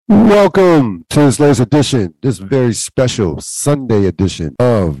Welcome to this latest edition, this very special Sunday edition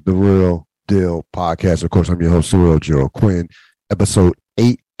of the Real Deal Podcast. Of course, I'm your host, Cyril, Gerald-Quinn, episode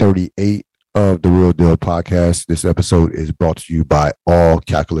 838 of the Real Deal Podcast. This episode is brought to you by All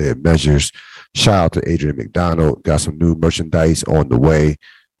Calculated Measures. Shout out to Adrian McDonald. Got some new merchandise on the way.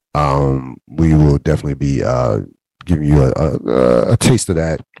 We will definitely be giving you a taste of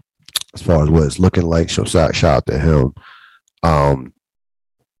that as far as what it's looking like. So shout out to him.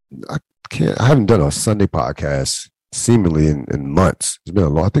 I haven't done a Sunday podcast seemingly in months. It's been a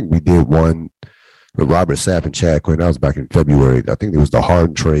long. I think we did one with Robert Sapp and Chad Quinn. That was back in February. I think it was the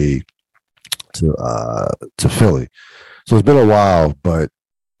Harden trade to Philly. So it's been a while, but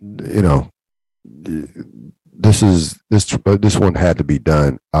you know, this one had to be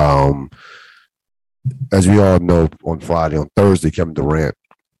done. As we all know, on Thursday, Kevin Durant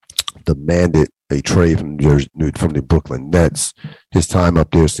demanded a trade from the Brooklyn Nets. His time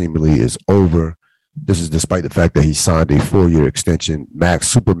up there seemingly is over. This is despite the fact that he signed a 4-year extension,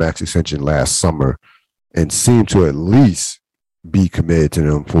 supermax extension last summer, and seemed to at least be committed to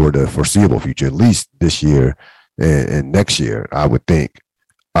them for the foreseeable future, at least this year and next year, I would think.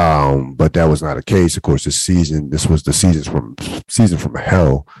 But that was not the case. Of course, this was the season from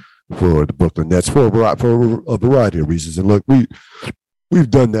hell for the Brooklyn Nets for a variety of reasons. And look, we've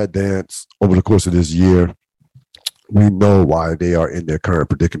done that dance over the course of this year. We know why they are in their current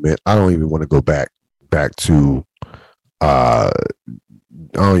predicament. I don't even want to go back to I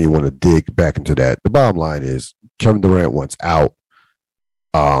don't even want to dig back into that. The bottom line is Kevin Durant wants out.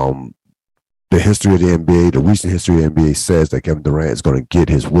 The history of the NBA, the recent history of the NBA says that Kevin Durant is going to get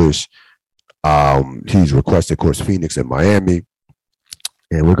his wish. He's requested, of course, Phoenix and Miami.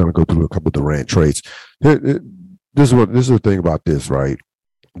 And we're going to go through a couple of Durant trades. This is the thing about this, right?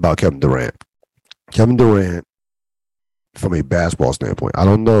 About Kevin Durant. Kevin Durant, from a basketball standpoint, I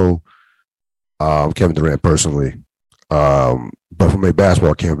don't know Kevin Durant personally, but from a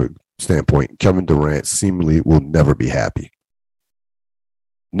basketball standpoint, Kevin Durant seemingly will never be happy.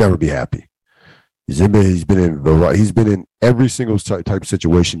 Never be happy. He's been in every single type of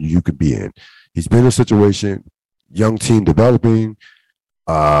situation you could be in. He's been in a situation, young team developing,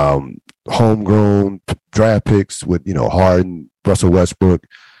 homegrown draft picks with, Harden, Russell Westbrook,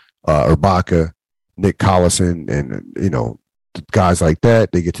 Ibaka, Nick Collison, and, guys like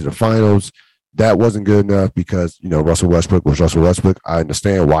that. They get to the finals. That wasn't good enough because, Russell Westbrook was Russell Westbrook. I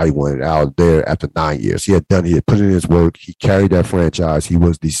understand why he wanted out there after 9 years. He had put in his work. He carried that franchise. He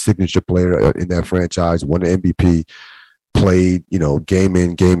was the signature player in that franchise, won the MVP, played, game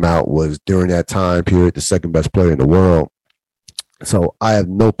in, game out, was during that time period the second best player in the world. So I have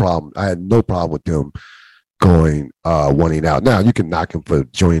no problem. I had no problem with them going wanting out. Now you can knock him for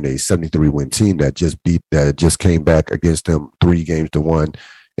joining a 73-win team that just came back against them 3-1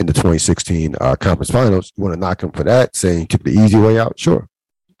 in the 2016 conference finals. You want to knock him for that, saying he took the easy way out? Sure,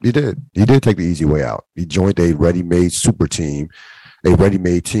 he did. He did take the easy way out. He joined a ready-made super team, a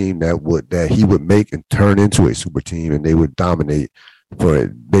ready-made team that he would make and turn into a super team, and they would dominate for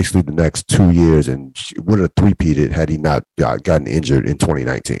basically the next 2 years and would have three-peated had he not gotten injured in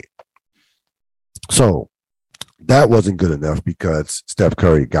 2019. So that wasn't good enough because Steph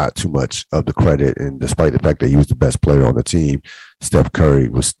Curry got too much of the credit, and despite the fact that he was the best player on the team, Steph Curry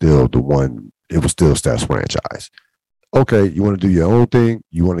was still the one. It was still Steph's franchise. Okay, you want to do your own thing.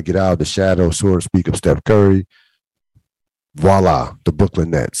 You want to get out of the shadow, so to speak, of Steph Curry. Voila, the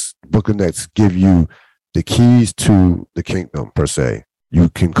Brooklyn Nets. Brooklyn Nets give you the keys to the kingdom, per se. You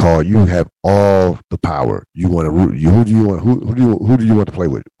have all the power. You want to who do you want to play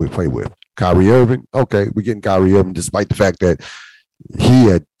with? Kyrie Irving? Okay, we're getting Kyrie Irving, despite the fact that he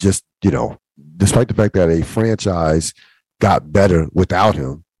had just, despite the fact that a franchise got better without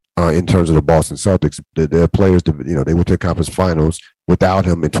him in terms of the Boston Celtics. Their players, they went to the conference finals without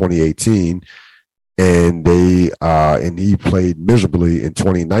him in 2018, and he played miserably in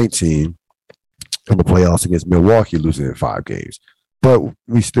 2019 in the playoffs against Milwaukee, losing in 5 games. But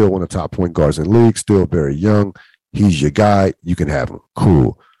we still one of the top point guards in the league, still very young. He's your guy. You can have him.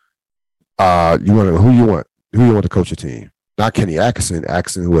 Cool. Who you want to coach your team? Not Kenny Atkinson.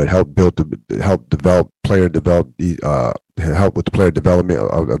 Atkinson, who had helped help with the player development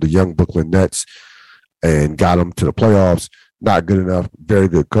of the young Brooklyn Nets and got them to the playoffs. Not good enough. Very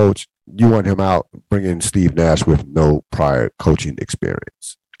good coach. You want him out, bring in Steve Nash with no prior coaching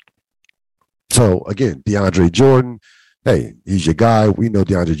experience. So again, DeAndre Jordan, hey, he's your guy. We know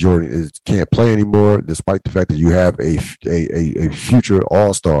DeAndre Jordan can't play anymore, despite the fact that you have a future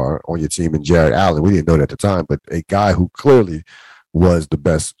all-star on your team in Jared Allen. We didn't know that at the time, but a guy who clearly was the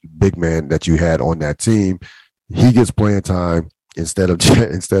best big man that you had on that team. He gets playing time. instead of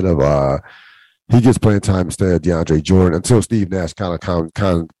he gets playing time instead of DeAndre Jordan until Steve Nash kind of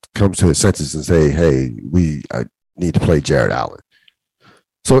comes to his senses and say, hey, I need to play Jared Allen.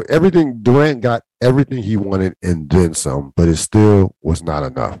 So Durant got everything he wanted and then some, but it still was not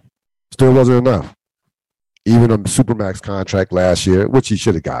enough. Still wasn't enough. Even a Supermax contract last year, which he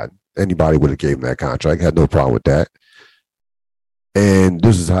should have gotten. Anybody would have gave him that contract. Had no problem with that. And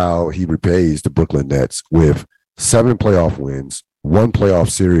this is how he repays the Brooklyn Nets with 7 playoff wins, 1 playoff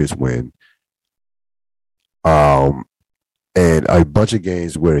series win, and a bunch of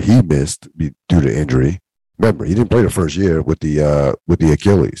games where he missed due to injury. Remember, he didn't play the first year with the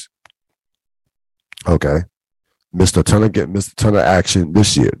Achilles. Okay, missed a ton of action this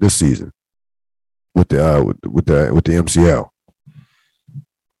season with the MCL.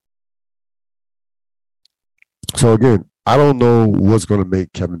 So again, I don't know what's going to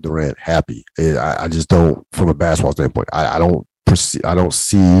make Kevin Durant happy. I just don't, from a basketball standpoint. I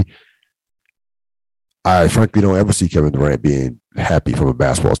frankly don't ever see Kevin Durant being happy from a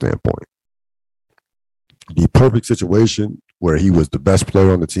basketball standpoint. The perfect situation where he was the best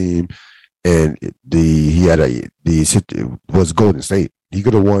player on the team, and was Golden State. He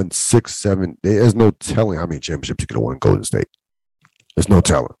could have won 6, 7. There's no telling how many championships he could have won Golden State. There's no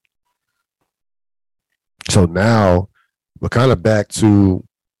telling. So now we're kind of back to,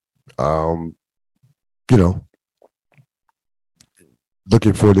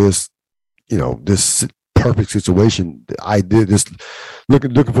 looking for this, this perfect situation. I did this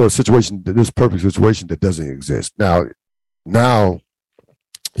looking for a situation, this perfect situation that doesn't exist. Now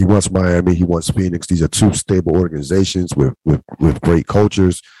he wants Miami, he wants Phoenix. These are 2 stable organizations with great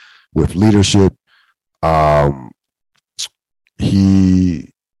cultures, with leadership. But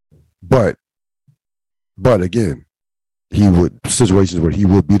again, situations where he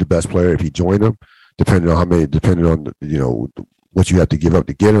would be the best player if he joined them, depending on what you have to give up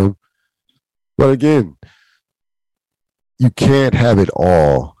to get him. But again, you can't have it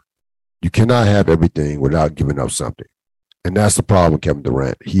all. You cannot have everything without giving up something. And that's the problem with Kevin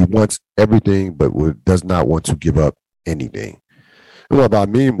Durant. He wants everything, but does not want to give up anything. And what I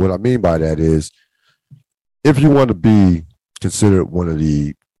mean by that is, if you want to be considered one of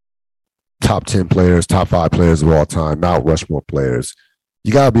the top 10 players, top 5 players of all time, Mount Rushmore players,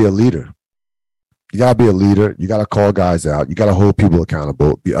 you got to be a leader. You got to be a leader. You got to call guys out. You got to hold people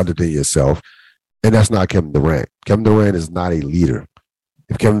accountable, be other than yourself. And that's not Kevin Durant. Kevin Durant is not a leader.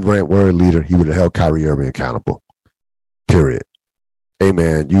 If Kevin Durant were a leader, he would have held Kyrie Irving accountable. Period. Hey,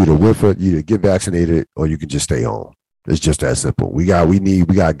 man, you either whiff it, you either get vaccinated, or you can just stay home. It's just that simple. We got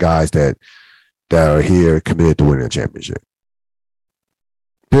guys that are here committed to winning a championship.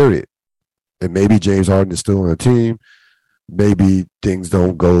 Period. And maybe James Harden is still on the team. Maybe things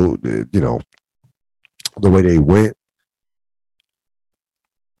don't go, the way they went.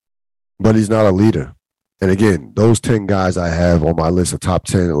 But he's not a leader. And again, those 10 guys I have on my list of top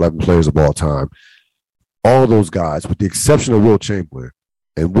 10, 11 players of all time, all those guys, with the exception of Wilt Chamberlain,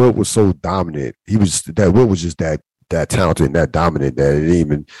 and Wilt was so dominant. Wilt was just that talented and that dominant that it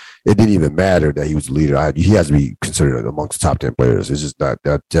didn't even matter that he was a leader. He has to be considered amongst the top 10 players. It's just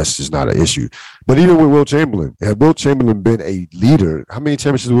that's just not an issue. But even with Wilt Chamberlain, had Wilt Chamberlain been a leader, how many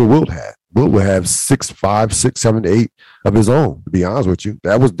championships would Wilt have? Wilt would have 5, 6, 7, 8 of his own. To be honest with you,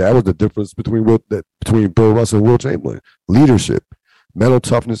 that was the difference between Bill Russell and Wilt Chamberlain. Leadership, mental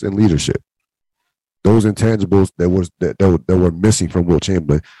toughness, and leadership. Those intangibles that were missing from Wilt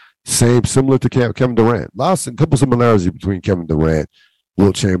Chamberlain. Similar to Kevin Durant. A couple similarities between Kevin Durant,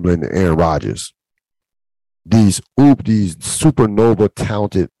 Wilt Chamberlain, and Aaron Rodgers. These supernova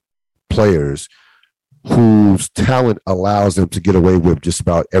talented players whose talent allows them to get away with just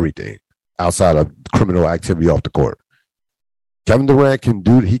about everything outside of criminal activity off the court. Kevin Durant can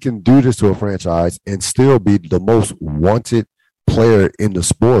do this to a franchise and still be the most wanted player in the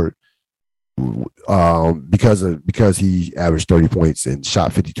sport because he averaged 30 points and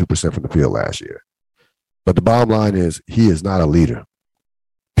shot 52% from the field last year. But the bottom line is he is not a leader.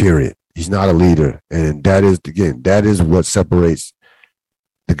 Period. He's not a leader. And that is what separates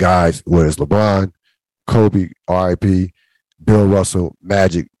the guys, whether it's LeBron, Kobe, RIP, Bill Russell,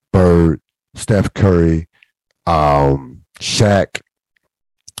 Magic, Bird, Steph Curry, Shaq,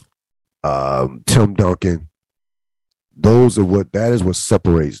 Tim Duncan. That is what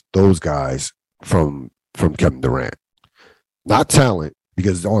separates those guys from Kevin Durant. Not talent,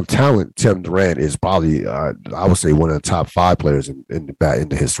 because on talent, Kevin Durant is probably I would say one of the top 5 players in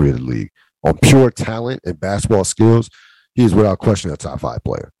the history of the league. On pure talent and basketball skills, he is without question a top 5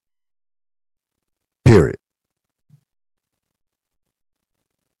 player. Period.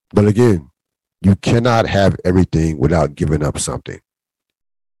 But again, You cannot have everything without giving up something.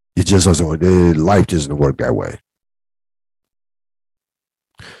 It just doesn't. Life doesn't work that way.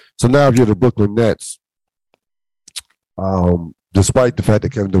 So now, if you're the Brooklyn Nets, despite the fact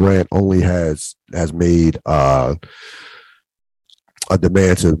that Kevin Durant only has made a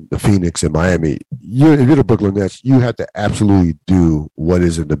demand to the Phoenix and Miami, if you're the Brooklyn Nets, you have to absolutely do what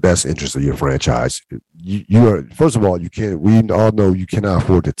is in the best interest of your franchise. You are, first of all, you can't. We all know you cannot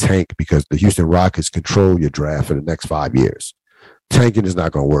afford to tank because the Houston Rockets control your draft for the next 5 years. Tanking is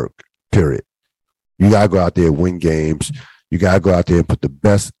not going to work. Period. You got to go out there and win games. You got to go out there and put the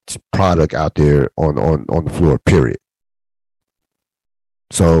best product out there on the floor. Period.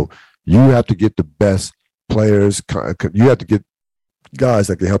 So you have to get the best players. You have to get guys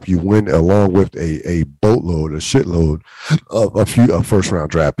that can help you win, along with a boatload, a shitload of first round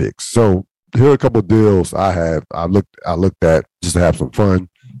draft picks. So here are a couple of deals I looked at just to have some fun.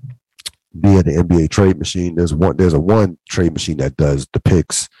 Be at the NBA trade machine. There's one trade machine that does the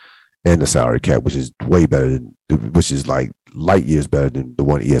picks and the salary cap, which is way better which is like light years better than the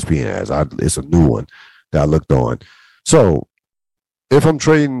one ESPN has. It's a new one that I looked on. So if I'm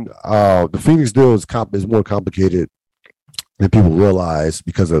trading, the Phoenix deal is more complicated than people realize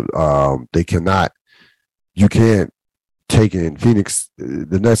because of you can't take in Phoenix.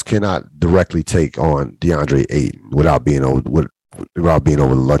 The Nets cannot directly take on DeAndre Ayton without being over the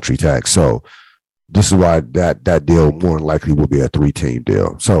luxury tax. So this is why that deal more than likely will be a 3-team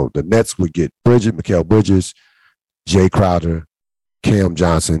deal. So the Nets would get Mikal Bridges, Jay Crowder, Cam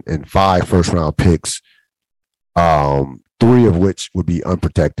Johnson, and 5 first-round picks, 3 of which would be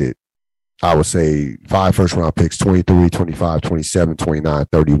unprotected. I would say 5 first-round picks, 23, 25, 27, 29,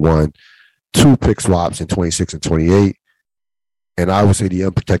 31, 2 pick swaps in 26 and 28. And I would say the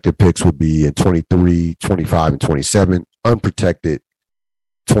unprotected picks would be in 23, 25, and 27, unprotected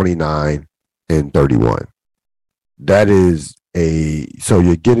 29 and 31. That is so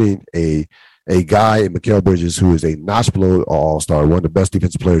you're getting a guy in Mikal Bridges who is a notch below all-star, one of the best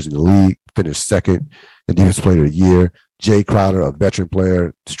defensive players in the league, finished second in defensive player of the year. Jay Crowder, a veteran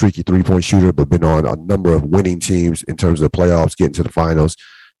player, streaky three-point shooter, but been on a number of winning teams in terms of the playoffs, getting to the finals.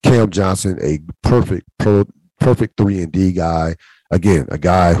 Cam Johnson, a perfect 3-and-D guy. Again, a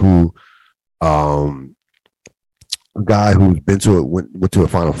guy who's went to a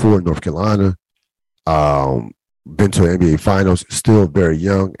Final Four in North Carolina, been to an NBA Finals, still very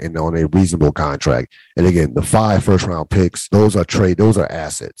young and on a reasonable contract. And again, the 5 first-round picks, those are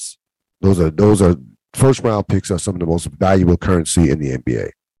assets. Those are first-round picks are some of the most valuable currency in the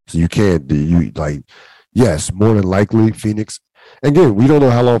NBA. So yes, more than likely, Phoenix. Again, we don't know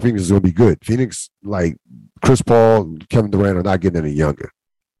how long Phoenix is going to be good. Phoenix, like Chris Paul and Kevin Durant, are not getting any younger.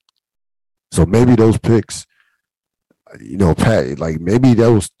 So maybe those picks, maybe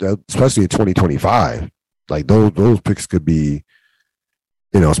those, especially in 2025, like those picks could be,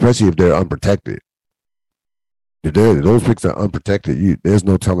 especially if they're unprotected. If those picks are unprotected, there's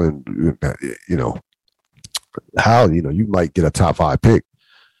no telling, how, you might get a top 5 pick.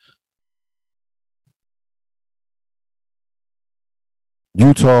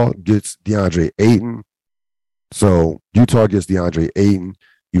 Utah gets DeAndre Ayton. So Utah gets DeAndre Ayton.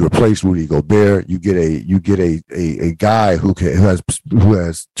 You replace Rudy Gobert. You get a guy who has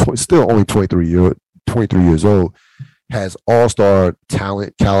still only 23 years old, has all-star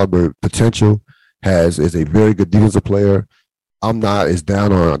talent, caliber, potential, is a very good defensive player. I'm not as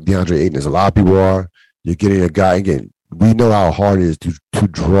down on DeAndre Ayton as a lot of people are. You're getting a guy, again, we know how hard it is to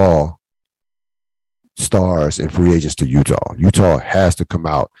draw stars and free agents to Utah. Utah has to come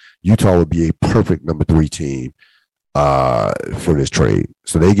out. Utah would be a perfect number 3 team for this trade.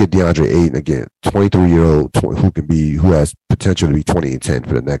 So they get DeAndre Ayton, again, 23-year-old who has potential to be 20 and 10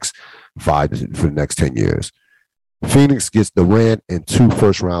 for the next 10 years. Phoenix gets Durant and 2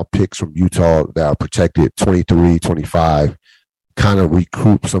 first-round picks from Utah that are protected, 23, 25, kind of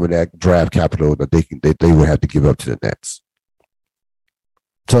recoup some of that draft capital that they would have to give up to the Nets.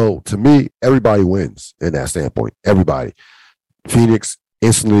 So to me, everybody wins in that standpoint. Everybody. Phoenix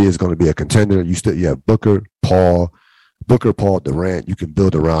instantly is going to be a contender. You have Booker, Paul, Durant. You can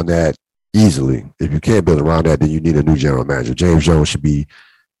build around that easily. If you can't build around that, then you need a new general manager. James Jones should be,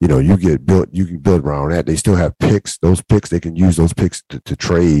 you can build around that. They still have picks. Those picks, they can use those picks to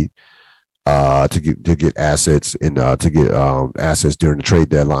trade, to get assets and assets during the trade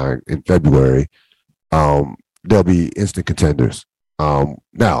deadline in February. They'll be instant contenders.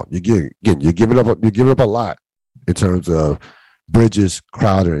 Now you're giving up a lot in terms of Bridges,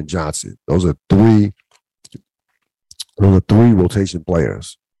 Crowder, and Johnson. Those are three rotation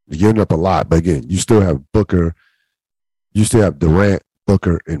players. You're giving up a lot, but again, you still have Booker, you still have Durant,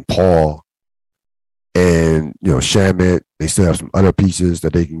 Booker, and Paul And, Shamet, they still have some other pieces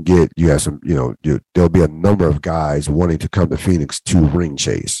that they can get. You have some, there'll be a number of guys wanting to come to Phoenix to ring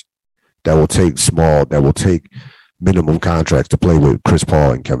chase that will take minimum contracts to play with Chris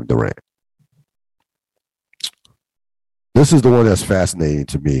Paul and Kevin Durant. This is the one that's fascinating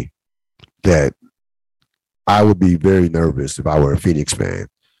to me, that I would be very nervous if I were a Phoenix fan.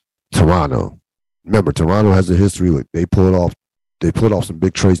 Toronto. Remember, Toronto has a history with they pulled off some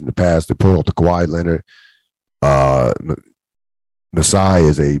big trades in the past. They pulled off the Kawhi Leonard. Masai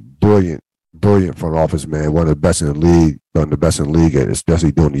is a brilliant front office man, one of the best in the league, and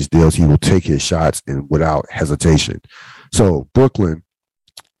especially doing these deals. He will take his shots and without hesitation. So Brooklyn,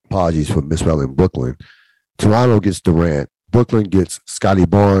 apologies for misspelling Brooklyn. Toronto gets Durant. Brooklyn gets Scotty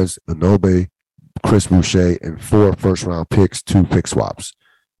Barnes, Anunoby, Chris Boucher, and 4 first-round picks, 2 pick swaps.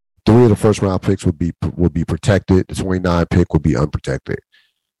 3 of the first-round picks would be protected. The 29 pick would be unprotected.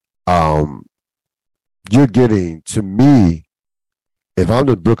 You're getting, to me, if I'm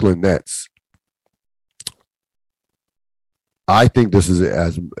the Brooklyn Nets, I think this is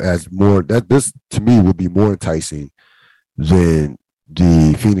as more that this to me would be more enticing than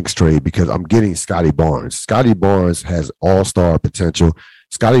the Phoenix trade, because I'm getting Scotty Barnes. Scotty Barnes has all-star potential.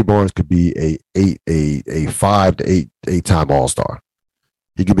 Scotty Barnes could be a 5 to 8-time all-star.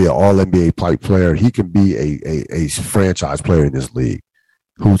 He could be an all-NBA type player. He can be a franchise player in this league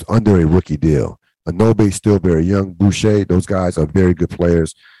who's under a rookie deal. Anunoby's still very young. Boucher, those guys are very good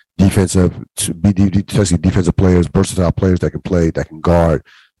players, especially defensive players, versatile players that can play, that can guard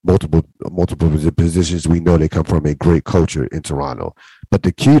multiple positions. We know they come from a great culture in Toronto. But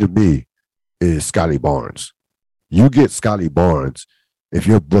the key to me is Scotty Barnes. You get Scotty Barnes if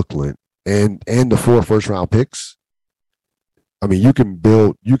you're Brooklyn and the 4 first-round picks. I mean, you can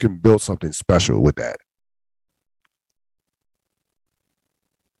build something special with that.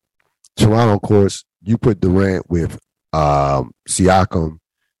 Toronto, of course, you put Durant with Siakam,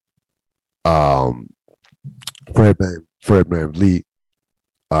 Fred VanVleet.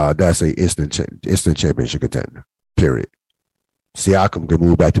 That's a instant championship contender. Period. Siakam can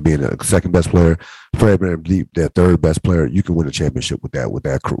move back to being the second best player. Fred VanVleet, their third best player. You can win a championship with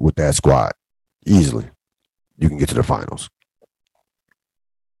that squad easily. You can get to the finals.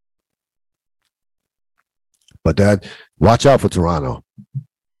 But watch out for Toronto.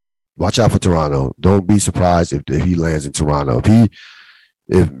 Watch out for Toronto. Don't be surprised if he lands in Toronto.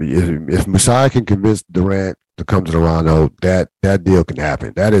 If Masai can convince Durant to come to Toronto, that deal can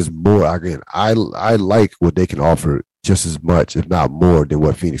happen. That is more, again, I like what they can offer just as much, if not more, than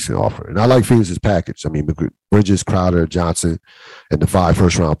what Phoenix can offer. And I like Phoenix's package. I mean, Bridges, Crowder, Johnson, and the 5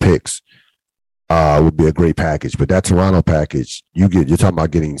 first-round picks would be a great package. But that Toronto package, you're talking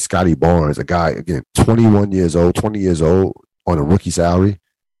about getting Scotty Barnes, a guy, again, 20 years old on a rookie salary.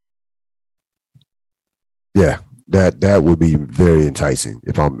 Yeah, that would be very enticing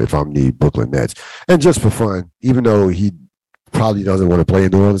if I'm the Brooklyn Nets. And just for fun, even though he probably doesn't want to play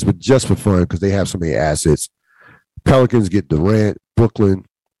in New Orleans, but just for fun, because they have so many assets. Pelicans get Durant. Brooklyn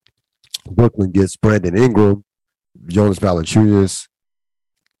gets Brandon Ingram, Jonas Valanciunas,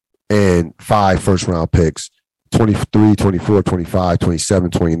 and 5 first-round picks, 23, 24, 25,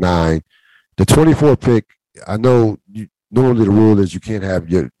 27, 29. The 24 pick, I know normally the rule is you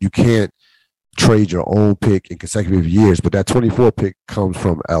can't trade your own pick in consecutive years, but that 24 pick comes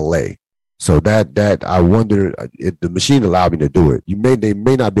from LA. So that I wonder if the machine allowed me to do it. They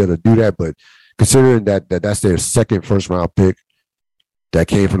may not be able to do that, but considering that's their second first-round pick that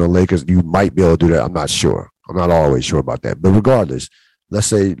came from the Lakers, you might be able to do that. I'm not sure. I'm not always sure about that. But regardless, let's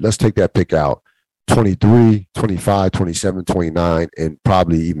take that pick out, 23, 25, 27, 29, and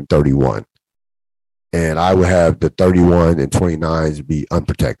probably even 31. And I would have the 31 and 29s be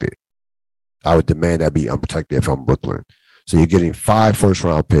unprotected. I would demand that be unprotected if I'm Brooklyn. So you're getting 5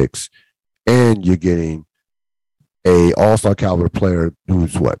 first-round picks, and you're getting a all-star caliber player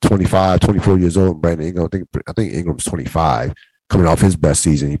who's 25, 24 years old. Brandon Ingram, I think Ingram's 25, coming off his best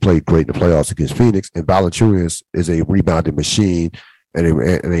season. He played great in the playoffs against Phoenix. And Valanciunas is a rebounding machine and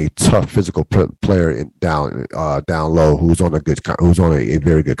a tough physical player down low who's on a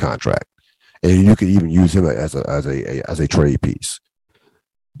very good contract. And you could even use him as a trade piece.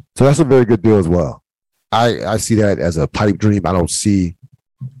 So that's a very good deal as well. I see that as a pipe dream. I don't see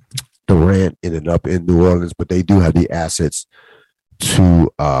Durant ended up in New Orleans, but they do have the assets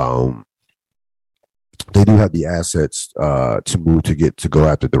to move to go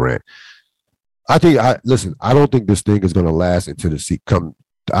after Durant. I don't think this thing is going to last until the season.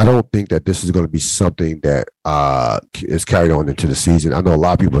 I don't think that this is going to be something that is carried on into the season. I know a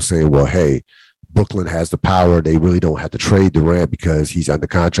lot of people are saying, well, hey, Brooklyn has the power. They really don't have to trade Durant because he's under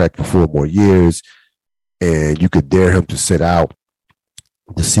contract for 4 more years. and you could dare him to sit out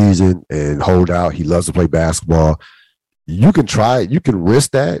the season and hold out. He loves to play basketball. You can try it. You can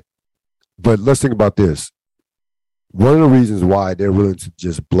risk that. But let's think about this. One of the reasons why they're willing to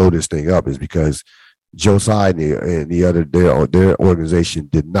just blow this thing up is because Josiah and the other their organization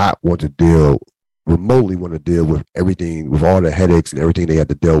did not want to remotely want to deal with everything, with all the headaches and everything they had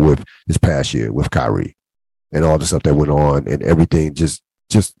to deal with this past year with Kyrie and all the stuff that went on and everything. Just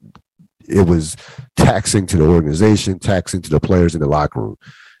it was taxing to the organization, taxing to the players in the locker room.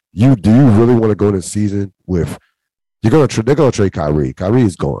 Do you really want to go into the season with they're gonna trade Kyrie? Kyrie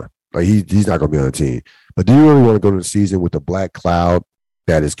is gone. Like he's not gonna be on the team. But do you really want to go into the season with a black cloud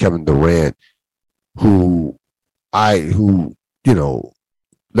that is Kevin Durant, who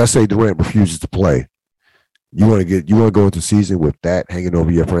let's say Durant refuses to play. You want to go into the season with that hanging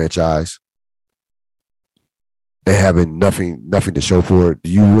over your franchise and having nothing to show for it? Do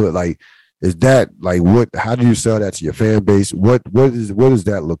you really like? Is that like what? How do you sell that to your fan base? What does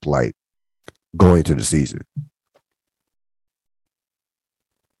that look like going into the season?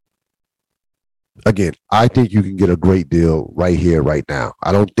 Again, I think you can get a great deal right here, right now.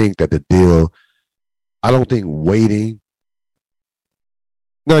 I don't think waiting.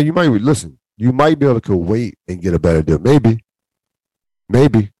 No, you might be able to wait and get a better deal. Maybe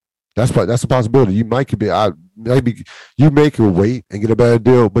that's a possibility. You might wait and get a better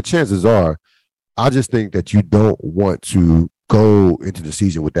deal, but chances are, I just think that you don't want to go into the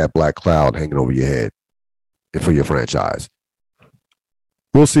season with that black cloud hanging over your head for your franchise.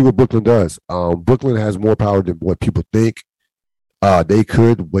 We'll see what Brooklyn does. Brooklyn has more power than what people think. They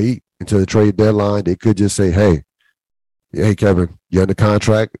could wait until the trade deadline. They could just say, hey, Kevin, you're under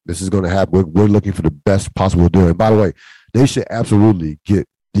contract. This is going to happen. We're looking for the best possible deal. And by the way, they should absolutely get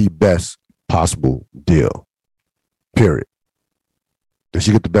the best possible deal, period. They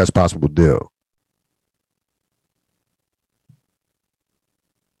should get the best possible deal.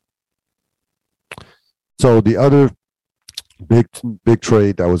 So the other big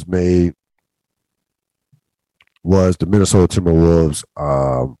trade that was made was the Minnesota Timberwolves.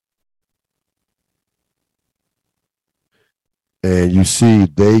 And you see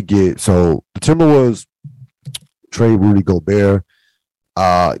the Timberwolves trade Rudy Gobert.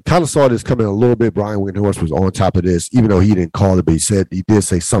 Kind of saw this coming a little bit. Brian Windhorst was on top of this, even though he didn't call it, but he did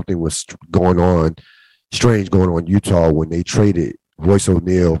say something was strange going on in Utah when they traded Royce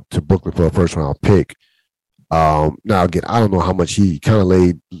O'Neal to Brooklyn for a first-round pick. Now, again, I don't know how much he kind of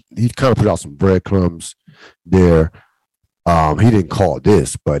put out some breadcrumbs there. He didn't call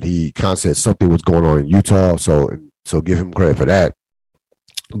this, but he kind of said something was going on in Utah, so give him credit for that.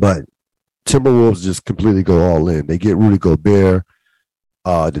 But Timberwolves just completely go all in. They get Rudy Gobert.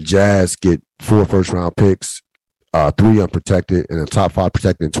 The Jazz get 4 first-round picks, 3 unprotected, and a top 5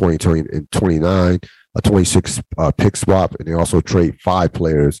 protected in 2020 and 29, a 26 pick swap, and they also trade 5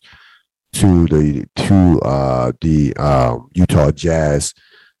 players to the Utah Jazz.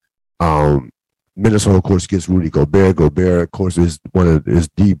 Minnesota, of course, gets Rudy Gobert. Gobert, of course, is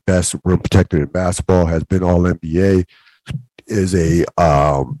the best rim protector in basketball. Has been All NBA. Is a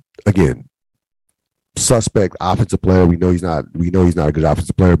again suspect offensive player. We know he's not a good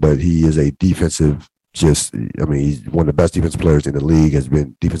offensive player, but he is a defensive. He's one of the best defensive players in the league. Has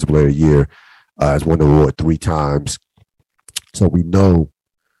been defensive player of the year. Has won the award 3 times. So we know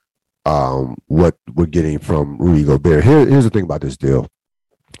what we're getting from Rudy Gobert. Here's the thing about this deal.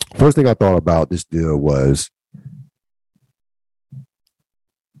 First thing I thought about this deal was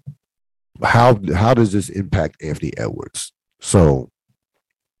how does this impact Anthony Edwards? So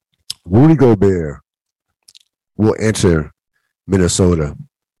Rudy Gobert will enter Minnesota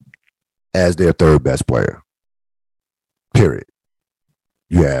as their 3rd best player. Period.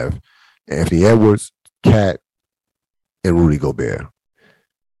 You have Anthony Edwards, Cat, and Rudy Gobert.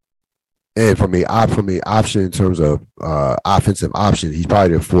 And from the option in terms of offensive option, he's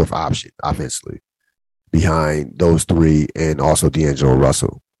probably the 4th option offensively behind those 3 and also D'Angelo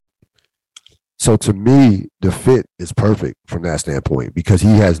Russell. So to me, the fit is perfect from that standpoint because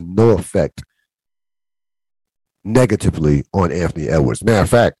he has no effect negatively on Anthony Edwards. Matter of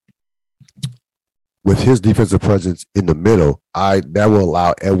fact, with his defensive presence in the middle, that will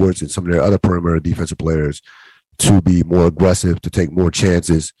allow Edwards and some of their other perimeter defensive players to be more aggressive, to take more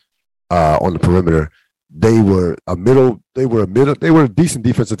chances on the perimeter. They were a decent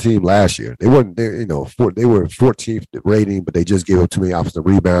defensive team last year. They were 14th rating, but they just gave up too many offensive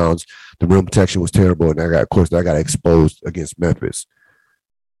rebounds. The rim protection was terrible, and that got exposed against Memphis.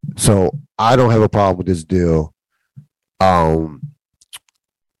 So I don't have a problem with this deal.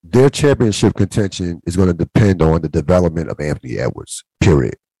 Their championship contention is going to depend on the development of Anthony Edwards,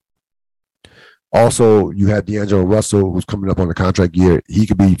 period. Also, you have D'Angelo Russell, who's coming up on the contract year. He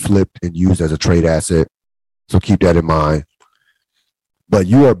could be flipped and used as a trade asset. So keep that in mind. But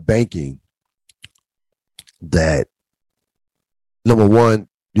you are banking that, number one,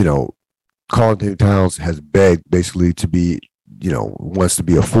 Karl Anthony Towns has begged basically to be, wants to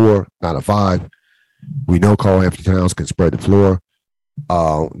be a 4, not a 5. We know Karl Anthony Towns can spread the floor.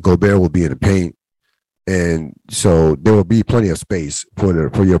 Gobert will be in the paint. And so there will be plenty of space for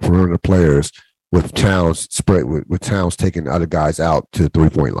your perimeter players with Towns spread with Towns taking other guys out to the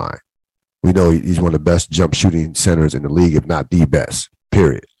 3-point line. We know he's one of the best jump shooting centers in the league, if not the best,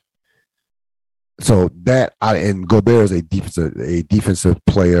 period. So and Gobert is a defensive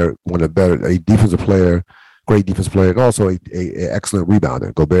player, great defensive player, and also a excellent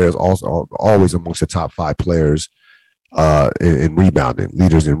rebounder. Gobert is also always amongst the top 5 players in rebounding,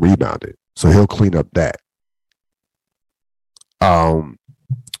 leaders in rebounding. So he'll clean up that.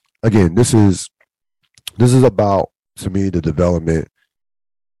 Again, this is about, to me, the development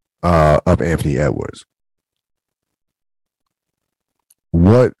of Anthony Edwards.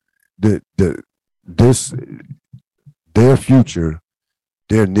 What their future,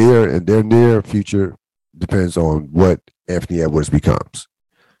 their near future depends on what Anthony Edwards becomes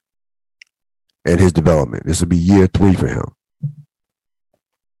and his development. This will be year 3 for him.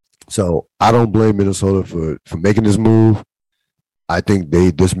 So I don't blame Minnesota for making this move. I think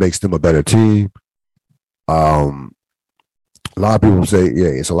this makes them a better team. A lot of people say, yeah,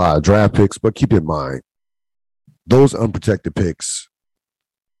 it's a lot of draft picks, but keep in mind, those unprotected picks,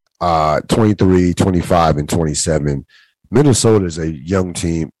 23, 25, and 27, Minnesota is a young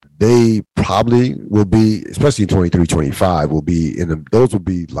team. They probably will be, especially in 23, 25, those will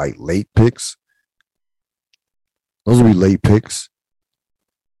be like late picks. Those will be late picks.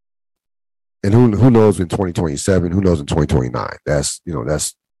 And who knows in 2027, who knows in 2029. That's a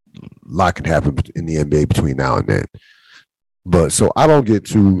lot can happen in the NBA between now and then. But so I don't get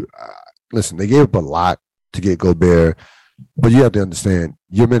too, listen, they gave up a lot to get Gobert, but you have to understand,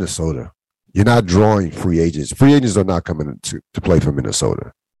 you're Minnesota. You're not drawing free agents. Free agents are not coming to play for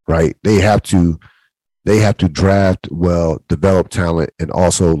Minnesota, right? They have to draft well, develop talent, and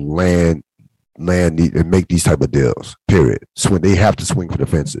also land and make these type of deals, period. So they have to swing for the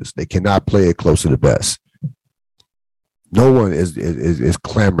fences. They cannot play it close to the best. No one is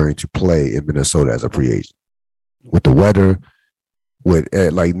clamoring to play in Minnesota as a free agent. With the weather,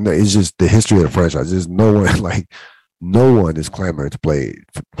 it's just the history of the franchise. There's no one is clamoring to play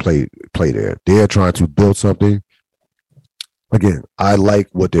there. They're trying to build something. Again, I like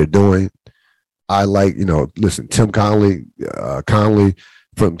what they're doing. I like, listen, Tim Conley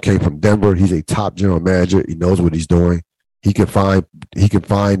came from Denver. He's a top general manager. He knows what he's doing. He can find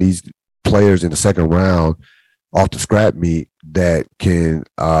these players in the second round off the scrap meet that can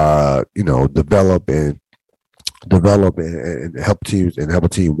develop and help teams and help a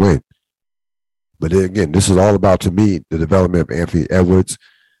team win. But again, this is all about, to me, the development of Anthony Edwards.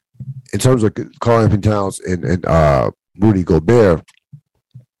 In terms of Karl Anthony Towns and Rudy Gobert,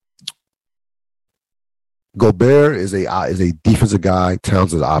 Gobert is a defensive guy.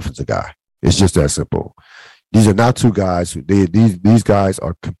 Towns is an offensive guy. It's just that simple. These are not two guys. These guys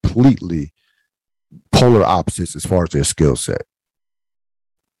are completely polar opposites as far as their skill set.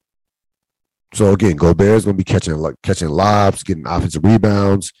 So again, Gobert is going to be catching lobs, getting offensive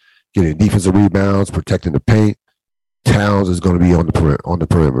rebounds, getting defensive rebounds, protecting the paint. Towns is going to be on the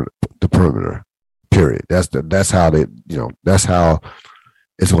perimeter. Period. That's how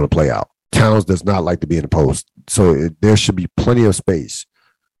it's going to play out. Towns does not like to be in the post, so there should be plenty of space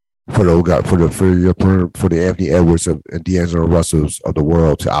for the Anthony Edwards and D'Angelo Russells of the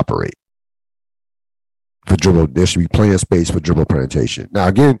world to operate. For dribble, there should be plenty of space for dribble penetration. Now,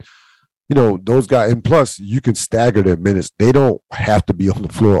 again, those guys, and plus you can stagger their minutes. They don't have to be on the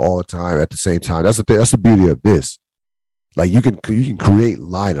floor all the time at the same time. That's the beauty of this. Like you can create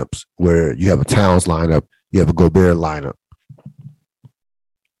lineups where you have a Towns lineup, you have a Gobert lineup.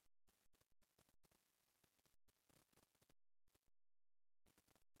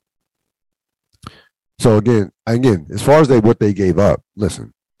 So again, as far as what they gave up,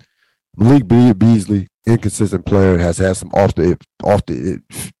 listen, Malik Beasley, inconsistent player, has had some off the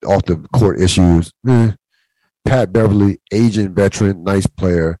court issues. Pat Beverly, aging veteran, nice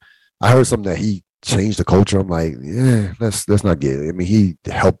player. I heard something that he changed the culture. I'm like, yeah, let's not get it. I mean, he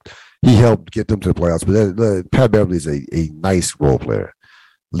helped get them to the playoffs. But Pat Beverly is a nice role player.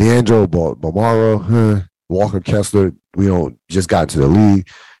 Leandro Bomaro, Walker Kessler, just got into the league.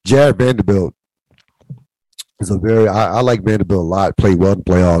 Jared Vanderbilt is I like Vanderbilt a lot. Played well in the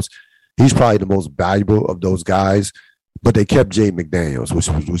playoffs. He's probably the most valuable of those guys. But they kept Jay McDaniels, which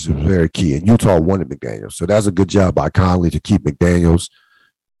was very key. And Utah wanted McDaniels. So that's a good job by Conley to keep McDaniels.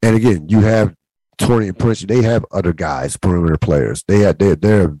 And again, you have Torian Prince. They have other guys, perimeter players. They have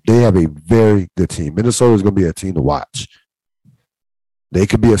a very good team. Minnesota is going to be a team to watch. They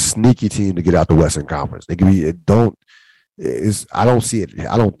could be a sneaky team to get out the Western Conference. They could be. I don't see it.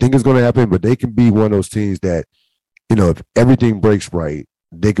 I don't think it's going to happen. But they can be one of those teams that, if everything breaks right,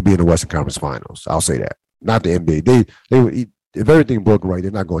 they could be in the Western Conference Finals. I'll say that. Not the NBA. If everything broke right,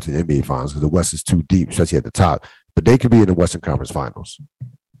 they're not going to the NBA Finals because the West is too deep, especially at the top. But they could be in the Western Conference Finals,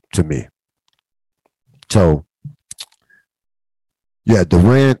 to me. So, yeah,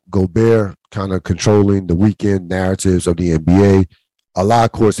 Durant, Gobert, kind of controlling the weekend narratives of the NBA. A lot,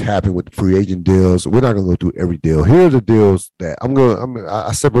 of course, happened with the free agent deals. We're not going to go through every deal. Here are the deals that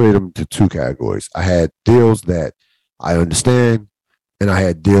I separate them into two categories. I had deals that I understand, and I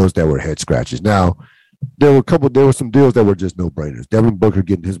had deals that were head scratches. Now, there were some deals that were just no-brainers. Devin Booker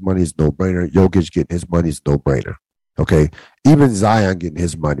getting his money is no-brainer. Jokic getting his money is no-brainer. Okay? Even Zion getting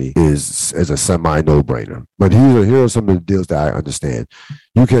his money is a semi-no-brainer. But here are some of the deals that I understand.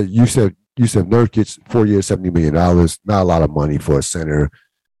 You said Nurkic, 4 years, $70 million. Not a lot of money for a center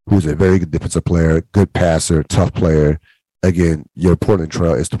who's a very good defensive player, good passer, tough player. Again, it's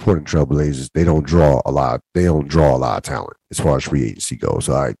the Portland Trail Blazers. They don't draw a lot. They don't draw a lot of talent as far as free agency goes.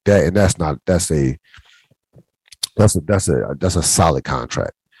 So that's a solid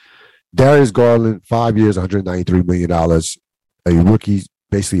contract. Darius Garland, 5 years, $193 million. A rookie,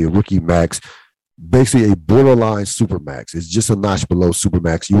 basically a rookie max, basically a borderline super max. It's just a notch below super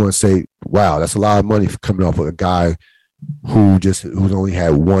max. You want to say, wow, that's a lot of money for coming off of a guy who's only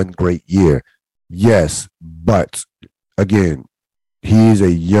had one great year. Yes, but again, he is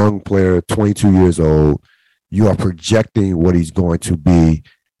a young player, 22 years old. You are projecting what he's going to be.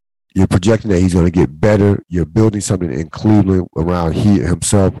 You're projecting that he's going to get better. You're building something in Cleveland around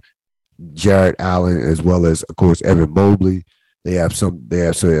himself, Jared Allen, as well as, of course, Evan Mobley. They have a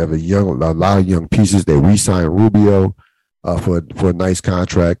lot of young pieces. They re-signed Rubio for a nice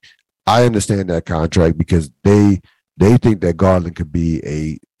contract. I understand that contract because they think that Garland could be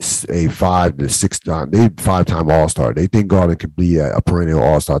a 5 to 6 time, five-time All-Star. They think Garland could be a perennial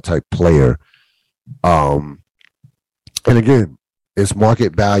All-Star type player. And again, it's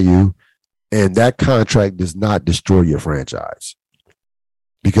market value, and that contract does not destroy your franchise.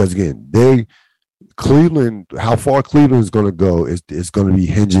 Because again, how far Cleveland is going to go is going to be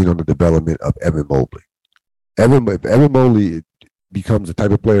hinging on the development of Evan Mobley. If Evan Mobley becomes the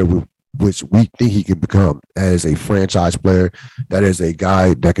type of player which we think he can become as a franchise player, that is a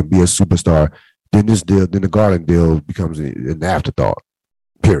guy that can be a superstar, then the Garland deal becomes an afterthought.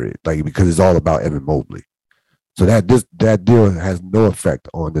 Period. Because it's all about Evan Mobley. So that deal has no effect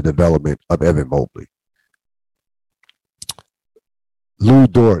on the development of Evan Mobley. Lou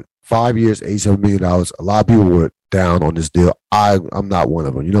Dort, 5 years, $87 million. A lot of people were down on this deal. I'm not one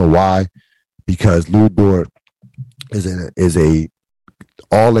of them. You know why? Because Lou Dort is a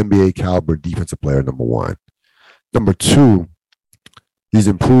all-NBA caliber defensive player, number one. Number two, he's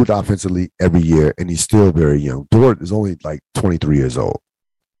improved offensively every year, and he's still very young. Dort is only 23 years old.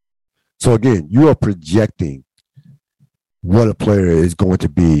 So again, you are projecting what a player is going to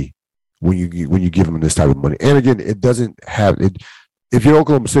be when you give him this type of money. And again, it doesn't have it. If you're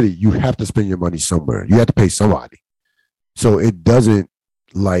Oklahoma City, you have to spend your money somewhere. You have to pay somebody. So it doesn't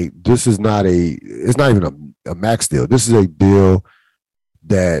this is not it's not even a max deal. This is a deal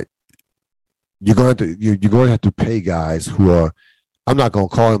that you're going to have to pay guys who are, I'm not going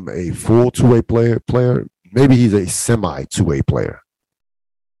to call him a full two-way player. Maybe he's a semi two-way player.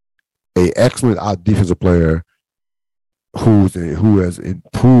 A excellent defensive player who has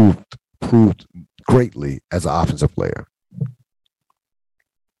improved greatly as an offensive player.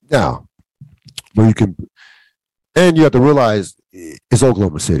 Now, you have to realize it's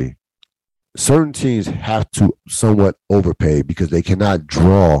Oklahoma City. Certain teams have to somewhat overpay because they cannot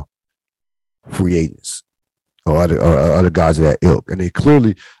draw free agents or other guys of that ilk. And they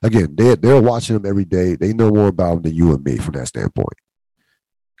clearly, again, they're watching them every day. They know more about them than you and me from that standpoint.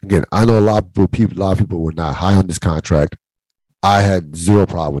 Again, I know a lot of people were not high on this contract. I had zero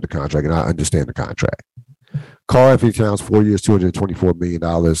problem with the contract, and I understand the contract. Karl-Anthony Towns, 4 years, $224 million.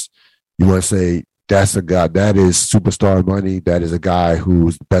 You want to say that's a guy, that is superstar money. That is a guy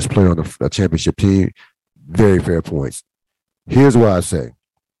who's the best player on the championship team. Very fair points. Here's what I'll say,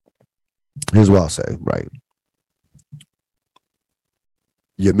 right?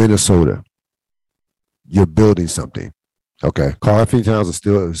 You're Minnesota. You're building something. Okay. Karl-Anthony Towns is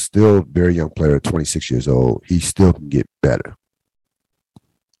still a very young player, 26 years old. He still can get better.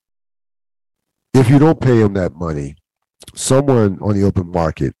 If you don't pay him that money, someone on the open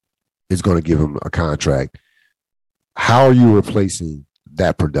market is going to give him a contract. How are you replacing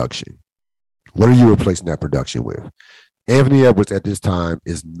that production? What are you replacing that production with? Anthony Edwards at this time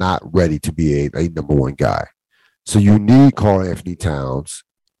is not ready to be a number one guy. So you need Karl Anthony Towns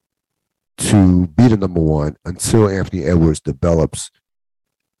to be the number one until Anthony Edwards develops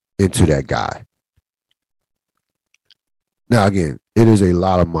into that guy. Now, again, it is a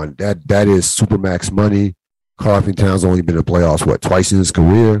lot of money. That is supermax money. Karl Anthony Towns only been in the playoffs, twice in his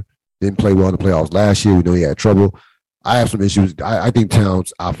career. Didn't play well in the playoffs last year. We know he had trouble. I have some issues. I think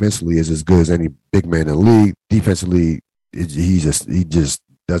Towns offensively is as good as any big man in the league. Defensively, he just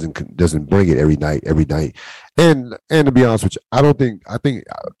doesn't bring it every night. And to be honest with you, I think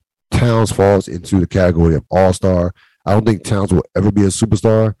Towns falls into the category of all-star. I don't think Towns will ever be a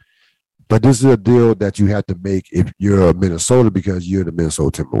superstar. But this is a deal that you have to make if you're a Minnesota, because you're the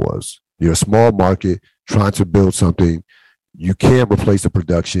Minnesota Timberwolves. You're a small market trying to build something. You can't replace the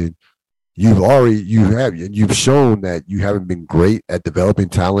production. You've shown that you haven't been great at developing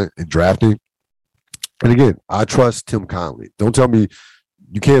talent and drafting. And again, I trust Tim Connelly. Don't tell me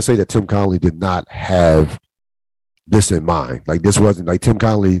you can't say that Tim Connelly did not have this in mind. Like, this wasn't like Tim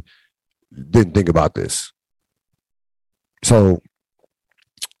Connelly didn't think about this. So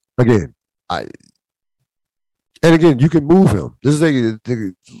again, you can move him. This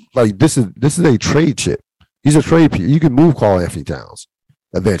is a trade chip. He's a trade piece. You can move Karl Anthony Towns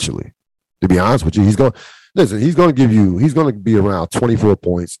eventually. To be honest with you, he's going to be around 24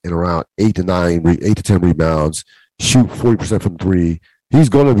 points and around 8 to 10 rebounds, shoot 40% from three. He's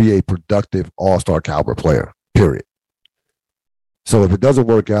going to be a productive all-star caliber player, period. So if it doesn't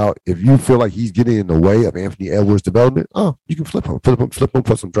work out, if you feel like he's getting in the way of Anthony Edwards' development, you can flip him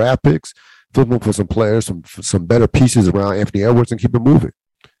for some draft picks, flip him for some players, some better pieces around Anthony Edwards, and keep him moving.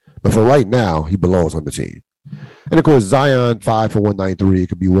 But for right now, he belongs on the team. And of course, Zion 5 for 193, it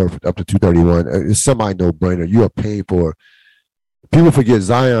could be worth up to 231. It's semi no brainer. You are paying for. People forget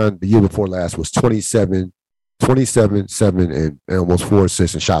Zion the year before last was 27, 7, and almost 4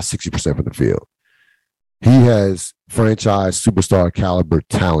 assists and shot 60% from the field. He has franchise superstar caliber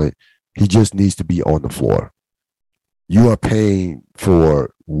talent. He just needs to be on the floor. You are paying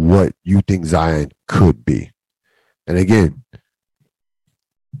for what you think Zion could be. And again,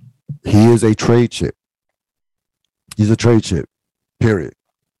 he is a trade chip. He's a trade chip, period.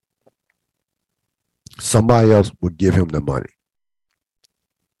 Somebody else would give him the money.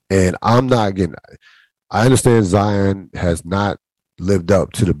 And I'm not getting, I understand Zion has not lived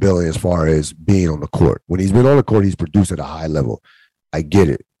up to the billing as far as being on the court. When he's been on the court, he's produced at a high level. I get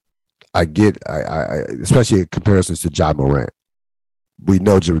it. I especially in comparisons to Ja Morant. We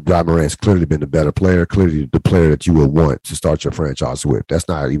know Ja Morant's clearly been the better player, clearly the player that you would want to start your franchise with. That's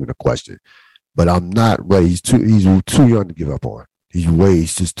not even a question. But I'm not ready. He's too young to give up on.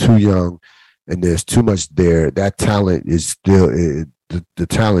 He's just too young, and there's too much there. That talent is still the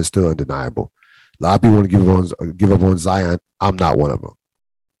talent is still undeniable. A lot of people want to give up on Zion. I'm not one of them.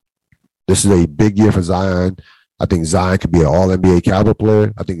 This is a big year for Zion. I think Zion could be an All-NBA caliber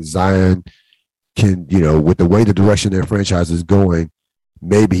player. I think Zion can, with the way the direction their franchise is going,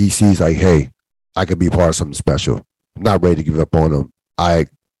 maybe he sees like, hey, I could be part of something special. I'm not ready to give up on him. I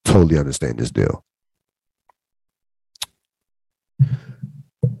totally understand this deal.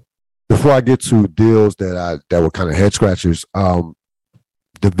 Before I get to deals that were kind of head scratchers,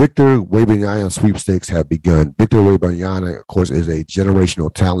 the Victor Wembanyama sweepstakes have begun. Victor Wembanyama, of course, is a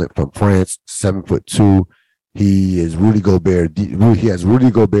generational talent from France, 7'2". He is Rudy Gobert. He has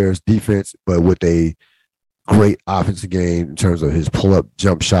Rudy Gobert's defense, but with a great offensive game in terms of his pull-up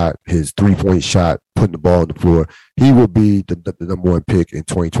jump shot, his three-point shot, putting the ball on the floor. He will be the number one pick in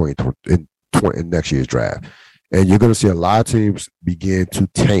 2020 in next year's draft. And you're going to see a lot of teams begin to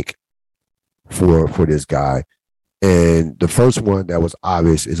tank for this guy. And the first one that was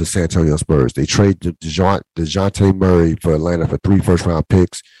obvious is the San Antonio Spurs. They trade DeJounte Murray for Atlanta for 3 first-round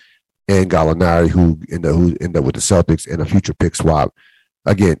picks and Gallinari, who end up with the Celtics and a future pick swap.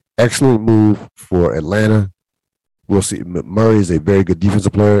 Again, excellent move for Atlanta. We'll see. Murray is a very good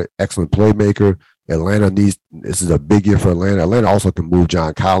defensive player, excellent playmaker. This is a big year for Atlanta. Atlanta also can move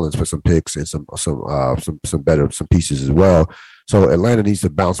John Collins for some picks and some pieces as well. So Atlanta needs to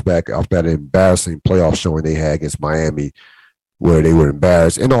bounce back off that embarrassing playoff showing they had against Miami, where they were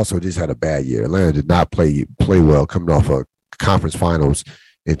embarrassed, and also just had a bad year. Atlanta did not play well coming off of conference finals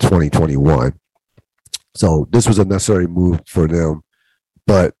in 2021. So this was a necessary move for them.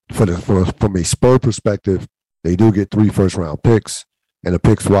 But from a Spur perspective, they do get 3 first-round picks and a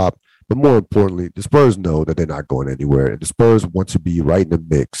pick swap. But more importantly, the Spurs know that they're not going anywhere. And the Spurs want to be right in the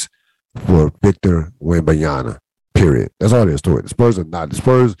mix for Victor Wembanyama, Period. That's all there is to it. The Spurs are not.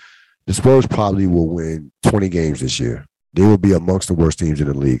 The Spurs probably will win 20 games this year. They will be amongst the worst teams in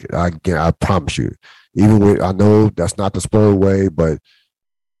the league. I promise you. Even with, I know that's not the Spurs way, but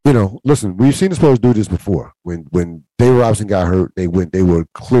listen, we've seen the Spurs do this before. When David Robinson got hurt, they were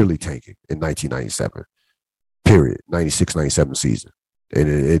clearly tanking in 1997. Period. 96, 97 season. And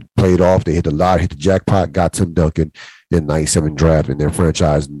it played off. They hit hit the jackpot, got Tim Duncan, then 97 draft, and their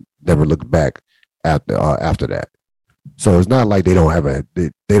franchise never looked back after that. So it's not like they don't have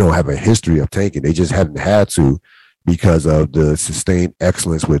a history of tanking. They just haven't had to because of the sustained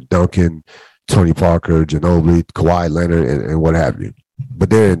excellence with Duncan, Tony Parker, Ginobili, Kawhi Leonard, and what have you. But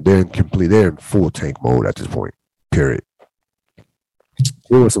they're in full tank mode at this point. Period.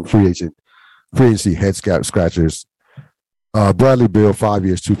 There were some free agency head scratchers. Bradley Beal, 5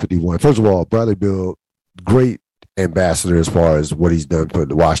 years, $251. First of all, Bradley Beal, great ambassador as far as what he's done for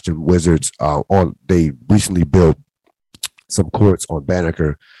the Washington Wizards. They recently built some courts on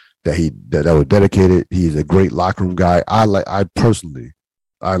Banneker that were dedicated. He's a great locker room guy. I like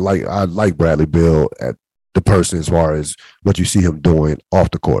Bradley Beal at the person as far as what you see him doing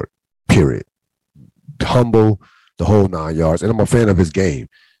off the court. Period. Humble, the whole 9 yards, and I'm a fan of his game.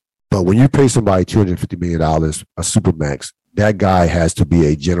 But when you pay somebody $250 million, a supermax, that guy has to be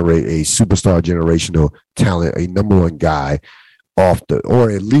a superstar generational talent, a number one guy or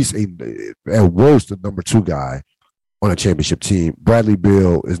at least at worst, a number two guy on a championship team. Bradley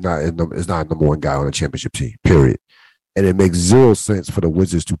Beal is not a number one guy on a championship team, period. And it makes zero sense for the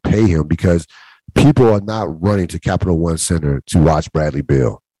Wizards to pay him because people are not running to Capital One Center to watch Bradley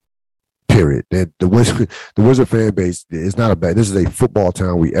Beal. Period. The Wizard fan base is not this is a football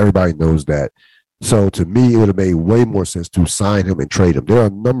town. Everybody knows that. So to me, it would have made way more sense to sign him and trade him. There are a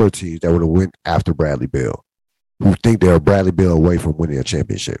number of teams that would have went after Bradley Beal who think they're Bradley Beal away from winning a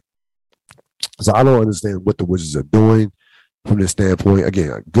championship. So I don't understand what the Wizards are doing from this standpoint.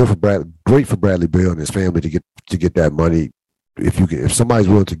 Again, great for Bradley Beal and his family to get that money. If somebody's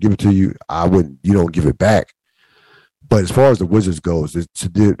willing to give it to you, you don't give it back. But as far as the Wizards goes,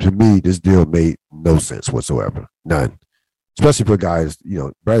 to me, this deal made no sense whatsoever. None. Especially for guys,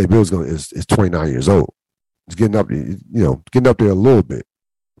 Bradley Beal is 29 years old. He's getting up there a little bit.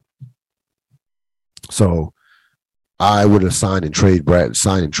 So I would have signed and traded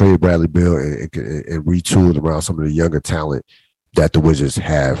Bradley Beal and retooled around some of the younger talent that the Wizards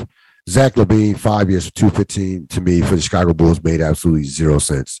have. Zach LaVine, 5 years for $215 to me for the Chicago Bulls made absolutely zero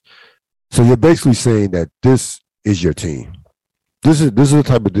sense. So you're basically saying that this is your team. This is the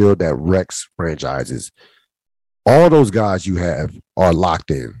type of deal that wrecks franchises. All those guys you have are locked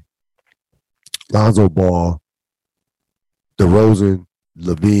in. Lonzo Ball, DeRozan,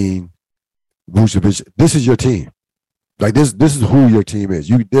 LaVine, Vucevic. This is your team. Like this is who your team is.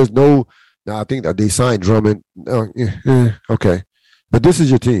 Now I think that they signed Drummond. Okay. But this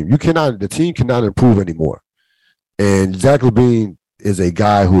is your team. The team cannot improve anymore. And Zach LaVine is a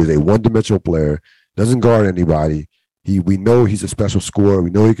guy who is a one-dimensional player, doesn't guard anybody. We know he's a special scorer.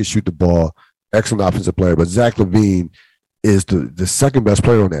 We know he can shoot the ball. Excellent offensive player. But Zach LaVine is the second best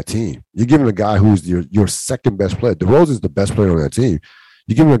player on that team. You're giving a guy who's your second best player. DeRozan is the best player on that team.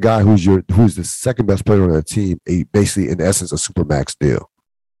 You're giving a guy who's the second best player on that team basically, in essence, a supermax deal.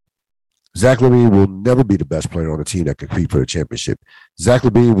 Zach LaVine will never be the best player on the team that can compete for the championship. Zach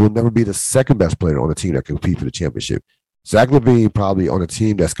LaVine will never be the second best player on the team that can compete for the championship. Zach LaVine probably on a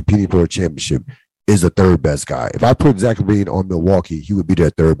team that's competing for a championship is the third best guy. If I put Zach LaVine on Milwaukee, he would be their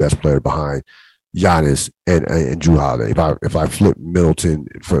third best player behind Giannis and Jrue Holiday. If I flip Middleton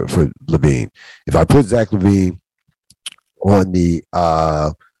for LaVine, if I put Zach LaVine on the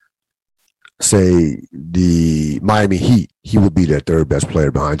Miami Heat, he would be their third best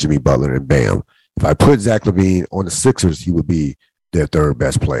player behind Jimmy Butler and Bam. If I put Zach LaVine on the Sixers, he would be their third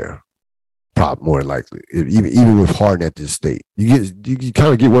best player. Probably more likely, even with Harden at this state. You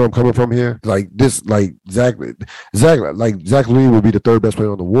kind of get where I'm coming from here. Zach LaVine would be the third best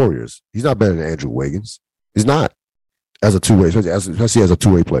player on the Warriors. He's not better than Andrew Wiggins. He's not as a two-way, especially as a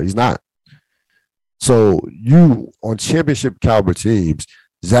two-way player. He's not. So you on championship caliber teams,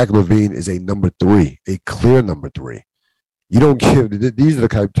 Zach LaVine is a number three, a clear number three. You don't give. These are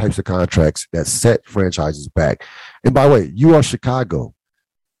the types of contracts that set franchises back. And by the way, you are Chicago.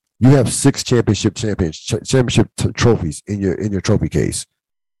 You have 6 championship trophies in your trophy case.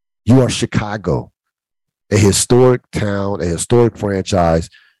 You are Chicago, a historic town, a historic franchise.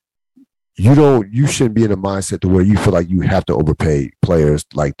 You shouldn't be in a mindset to where you feel like you have to overpay players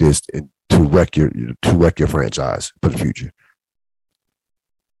like this and to wreck your franchise for the future.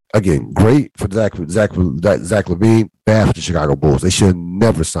 Again, great for Zach LaVine, bad for the Chicago Bulls. They should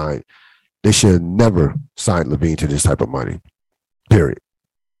never sign They should have never signed LaVine to this type of money. Period.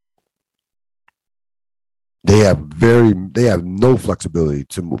 They have no flexibility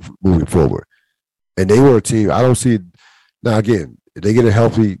to moving forward. And they were a team. I don't see now again, if they get a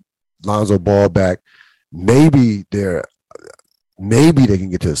healthy Lonzo Ball back, maybe they can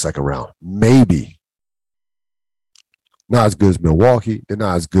get to the second round. Maybe. Not as good as Milwaukee. They're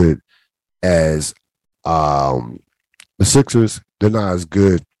not as good as the Sixers. They're not as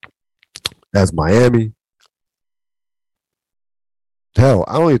good as Miami. Hell,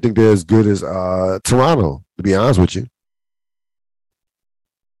 I don't even think they're as good as Toronto, to be honest with you.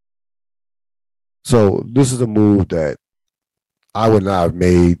 So this is a move that I would not have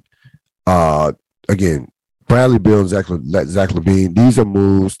made. Again, Bradley Beal and Zach LaVine, these are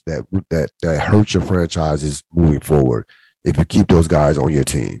moves that hurt your franchises moving forward if you keep those guys on your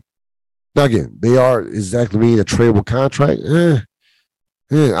team. Now again, is Zach LaVine a tradable contract?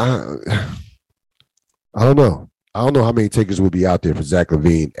 I don't know. I don't know how many takers will be out there for Zach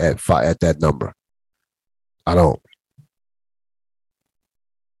LaVine at that number. I don't.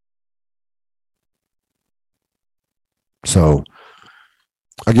 So,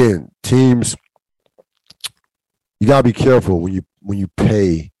 again, teams, you gotta be careful when you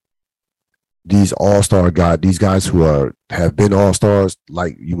pay these all-star guys, these guys who have been all-stars,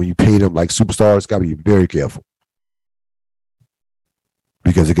 like when you pay them like superstars, gotta be very careful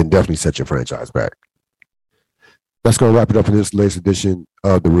because it can definitely set your franchise back. That's going to wrap it up for this latest edition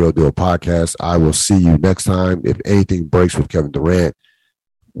of the Real Deal Podcast. I will see you next time. If anything breaks with Kevin Durant,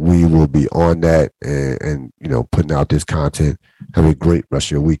 we will be on that and putting out this content. Have a great rest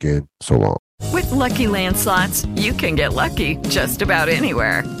of your weekend. So long. With Lucky Land Slots, you can get lucky just about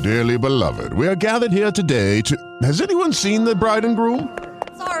anywhere. Dearly beloved, we are gathered here today to... Has anyone seen the bride and groom?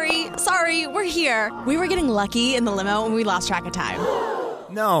 Sorry, we're here. We were getting lucky in the limo and we lost track of time.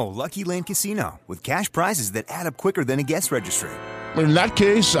 No, Lucky Land Casino, with cash prizes that add up quicker than a guest registry. In that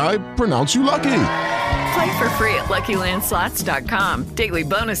case, I pronounce you lucky. Play for free at LuckyLandSlots.com. Daily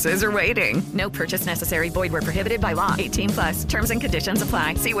bonuses are waiting. No purchase necessary. Void where prohibited by law. 18+. Terms and conditions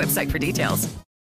apply. See website for details.